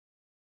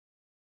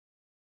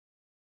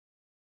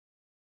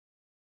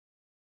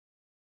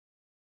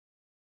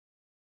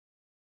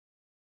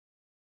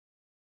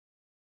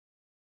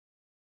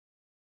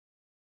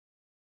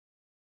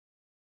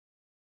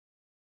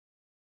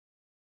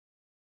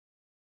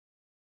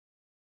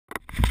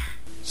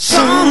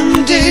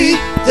Someday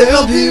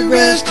there'll be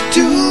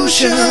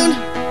restitution.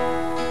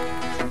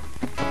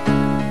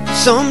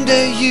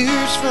 Someday,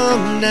 years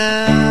from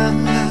now.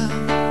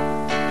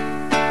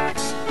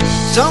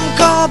 Some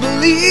call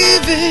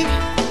believing,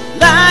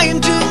 lying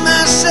to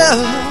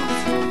myself,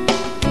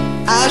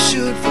 I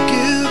should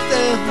forgive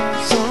them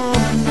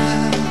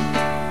somehow.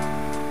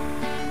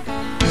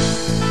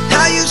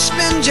 How you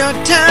spend your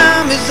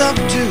time is up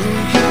to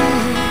you,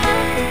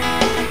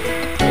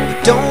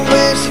 but don't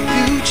waste the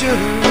future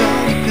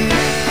on the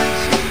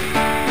past.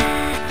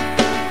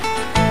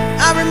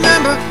 I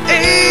remember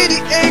 80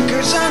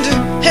 acres under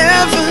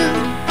heaven,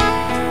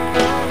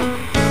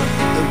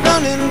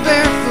 running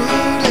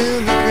barefoot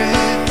in the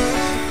grass.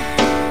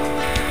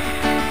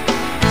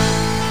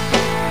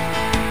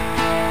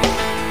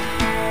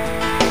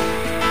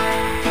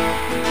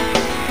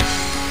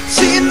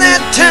 Seeing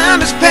that time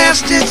has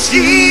passed, it's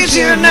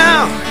easier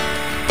now.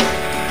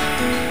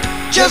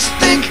 Just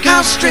think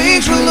how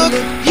strange we'll look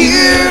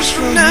years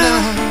from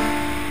now.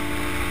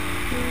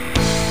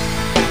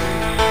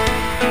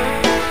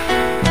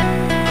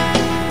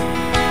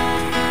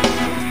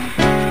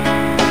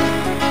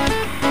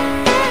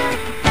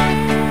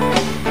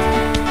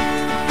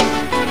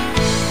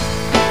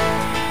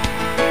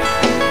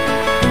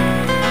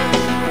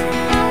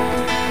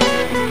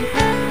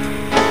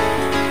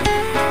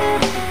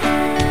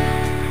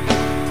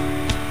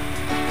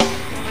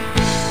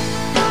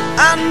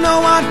 I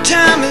know our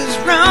time is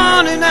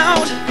running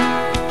out,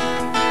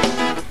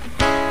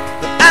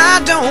 but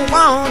I don't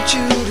want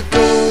you to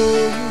go.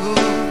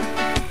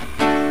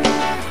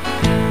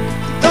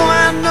 Though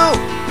I know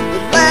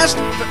it'll last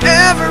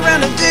forever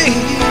and a day,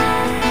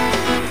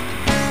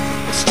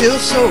 it's still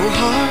so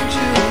hard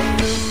to know.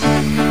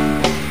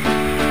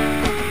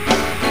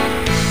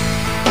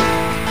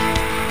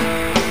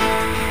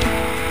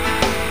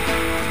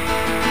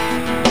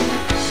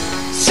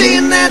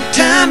 Seeing that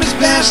time has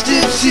passed,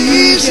 it's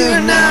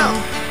easier now.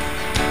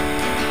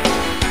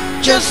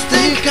 Just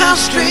think how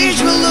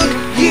strange we'll look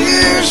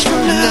years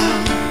from now.